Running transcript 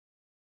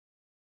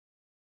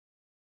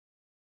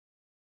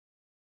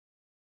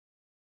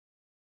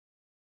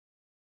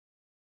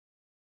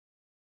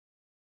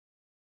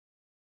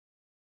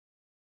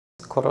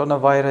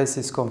coronavirus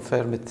is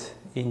confirmed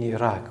in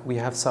Iraq. We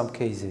have some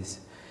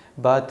cases,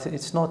 but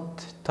it's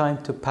not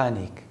time to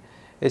panic.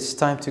 It's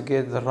time to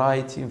get the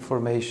right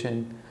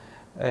information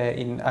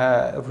in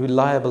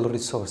reliable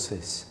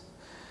resources.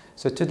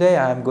 So today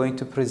I'm going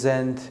to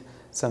present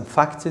some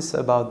facts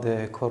about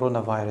the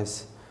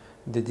coronavirus,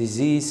 the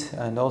disease,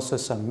 and also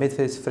some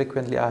myths,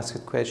 frequently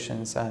asked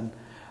questions, and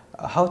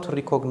how to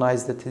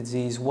recognize the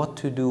disease, what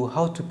to do,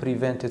 how to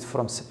prevent it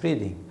from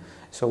spreading.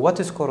 So what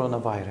is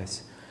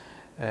coronavirus?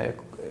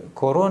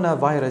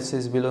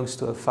 Coronaviruses belongs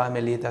to a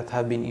family that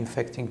have been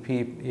infecting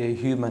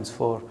humans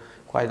for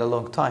quite a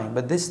long time,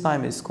 but this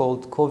time it's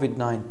called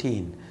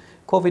COVID-19.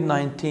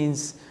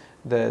 COVID-19's,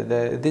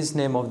 this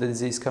name of the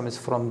disease comes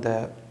from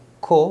the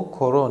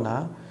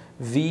corona,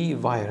 V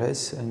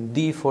virus, and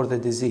D for the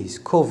disease,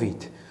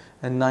 COVID.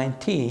 And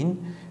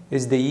 19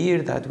 is the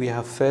year that we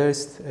have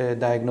first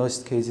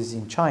diagnosed cases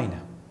in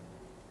China.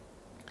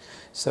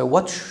 So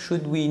what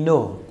should we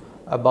know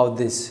about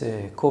this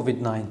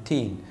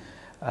COVID-19,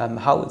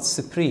 how it's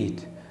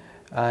spread,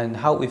 and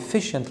how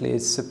efficiently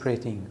it's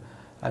spreading,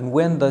 and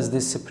when does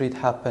this spread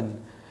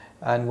happen,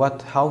 and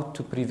how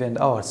to prevent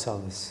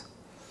ourselves.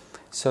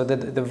 So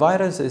the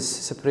virus is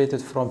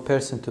separated from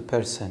person to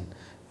person,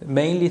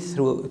 mainly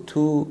through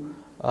two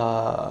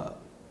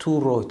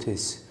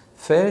routes.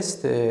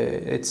 First,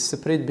 it's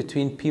spread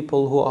between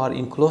people who are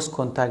in close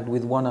contact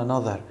with one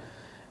another.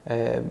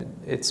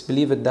 It's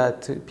believed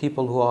that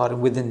people who are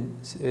within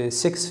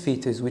 6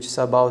 feet, which is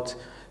about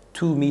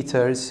 2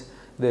 meters,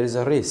 there is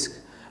a risk.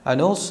 And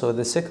also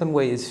the second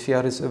way is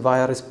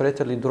via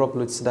respiratory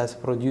droplets that's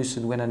produced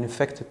when an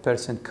infected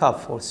person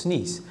cough or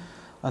sneeze.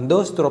 And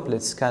those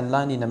droplets can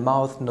land in the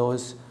mouth,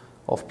 nose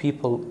of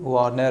people who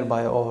are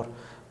nearby, or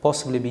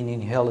possibly being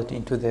inhaled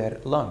into their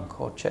lung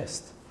or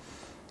chest.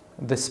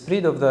 The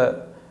spread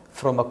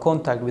from a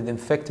contact with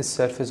infected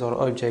surface or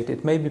object,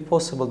 it may be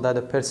possible that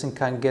a person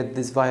can get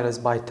this virus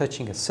by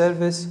touching a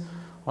surface,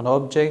 an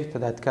object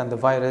that can the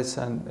virus,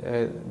 and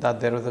that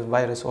there is a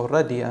virus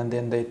already, and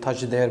then they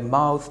touch their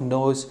mouth,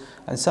 nose,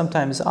 and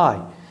sometimes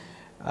eye.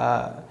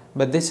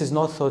 But this is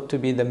not thought to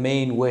be the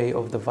main way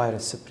of the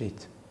virus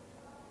spread.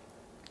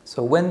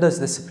 So when does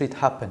the spread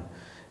happen?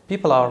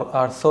 People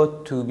are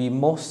thought to be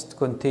most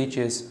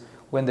contagious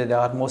when they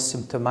are most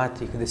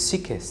symptomatic, the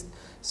sickest.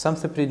 Some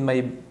spread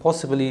may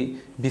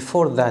possibly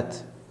before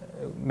that,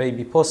 may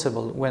be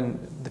possible when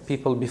the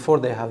people before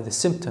they have the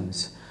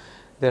symptoms.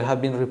 There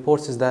have been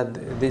reports that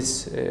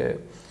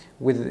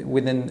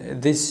within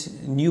this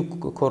new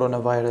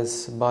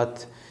coronavirus,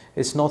 but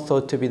it's not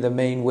thought to be the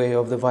main way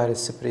of the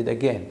virus spread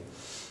again.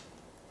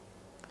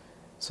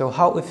 So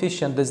how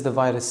efficient does the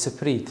virus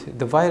spread?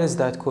 The virus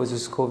that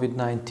causes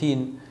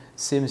COVID-19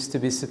 seems to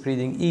be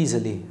spreading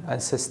easily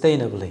and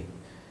sustainably.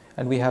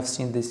 And we have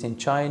seen this in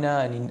China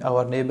and in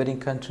our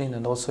neighboring country,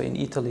 and also in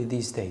Italy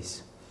these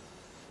days.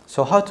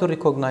 So how to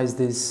recognize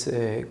this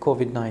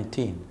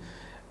COVID-19?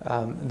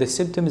 The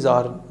symptoms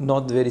are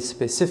not very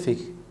specific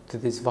to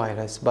this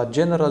virus, but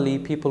generally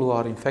people who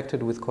are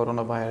infected with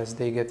coronavirus,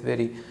 they get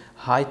very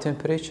high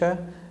temperature,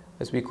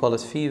 as we call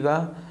it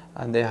fever,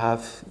 and they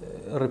have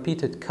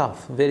repeated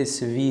cough, very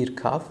severe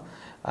cough,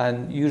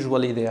 and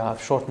usually they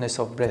have shortness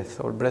of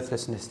breath or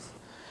breathlessness.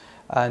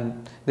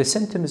 And the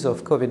symptoms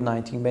of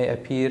COVID-19 may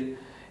appear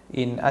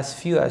in as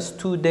few as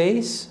 2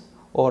 days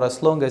or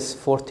as long as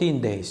 14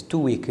 days, 2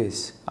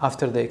 weeks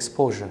after the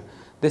exposure.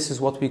 This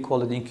is what we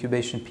call an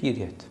incubation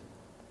period.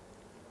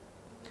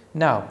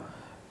 Now,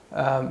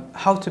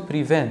 how to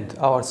prevent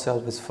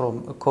ourselves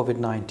from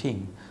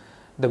COVID-19?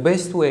 The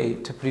best way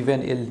to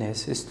prevent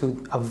illness is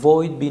to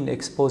avoid being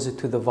exposed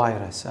to the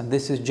virus, and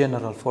this is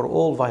general for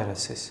all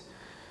viruses.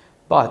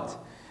 But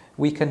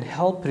we can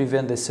help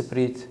prevent the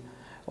spread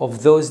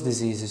of those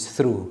diseases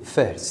through,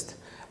 first,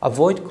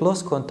 avoid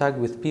close contact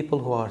with people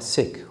who are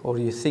sick or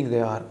you think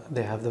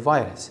they have the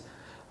virus.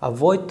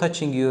 Avoid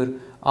touching your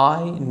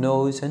eye,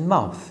 nose, and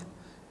mouth.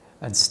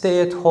 And stay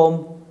at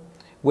home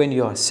when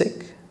you are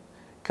sick.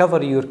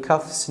 Cover your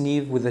cough,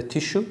 sneeze with a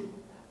tissue,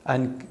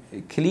 and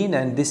clean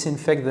and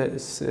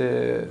disinfect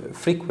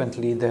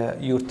frequently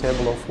your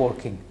table of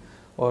working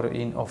or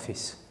in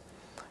office.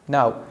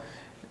 Now,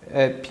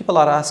 people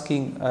are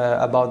asking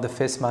about the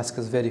face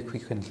masks very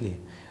frequently.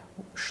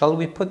 Shall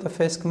we put the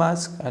face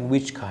mask, and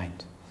which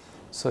kind?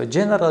 So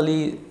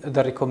generally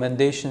the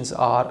recommendations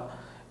are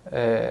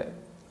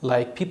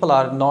like people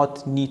are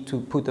not need to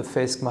put a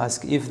face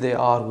mask if they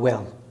are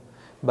well.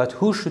 But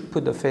who should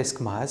put the face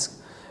mask?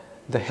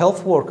 The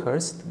health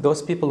workers,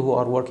 those people who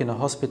are working in a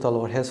hospital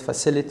or health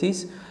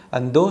facilities,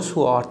 and those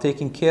who are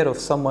taking care of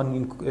someone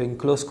in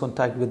close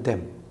contact with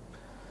them.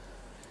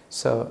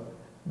 So,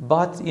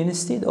 but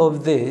instead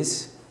of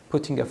this,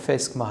 putting a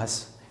face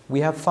mask,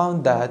 we have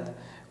found that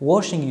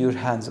washing your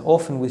hands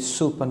often with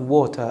soap and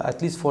water,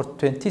 at least for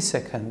 20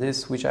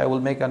 seconds, which I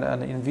will make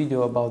a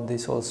video about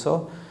this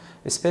also,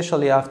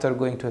 especially after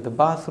going to the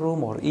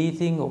bathroom or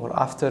eating or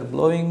after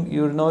blowing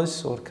your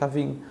nose or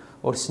coughing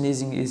or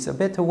sneezing, is a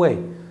better way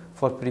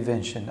for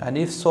prevention. And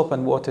if soap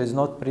and water is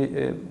not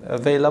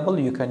available,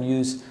 you can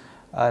use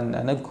and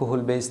an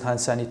alcohol-based hand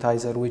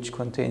sanitizer which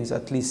contains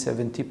at least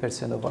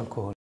 70% of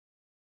alcohol.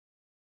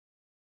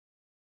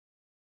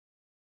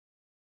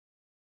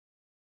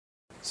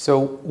 So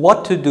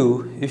what to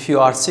do if you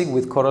are sick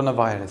with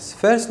coronavirus?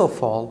 First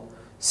of all,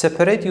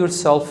 separate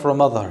yourself from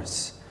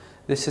others.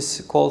 This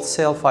is called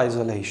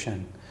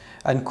self-isolation.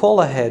 And call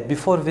ahead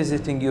before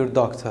visiting your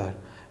doctor.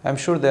 I'm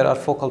sure there are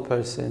focal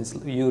persons,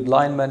 your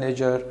line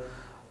manager,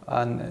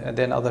 and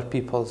then other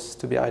people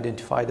to be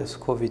identified as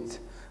COVID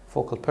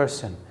focal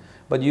person.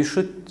 But you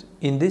should,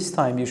 in this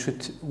time, you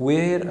should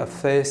wear a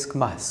face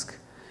mask,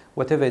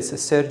 whatever it's a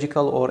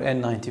surgical or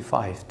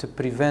N95, to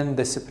prevent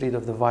the spread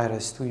of the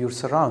virus to your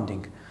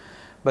surrounding.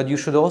 But you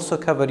should also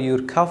cover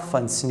your cough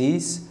and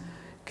sneeze,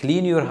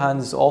 clean your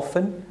hands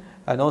often,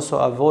 and also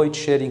avoid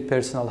sharing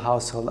personal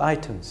household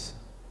items.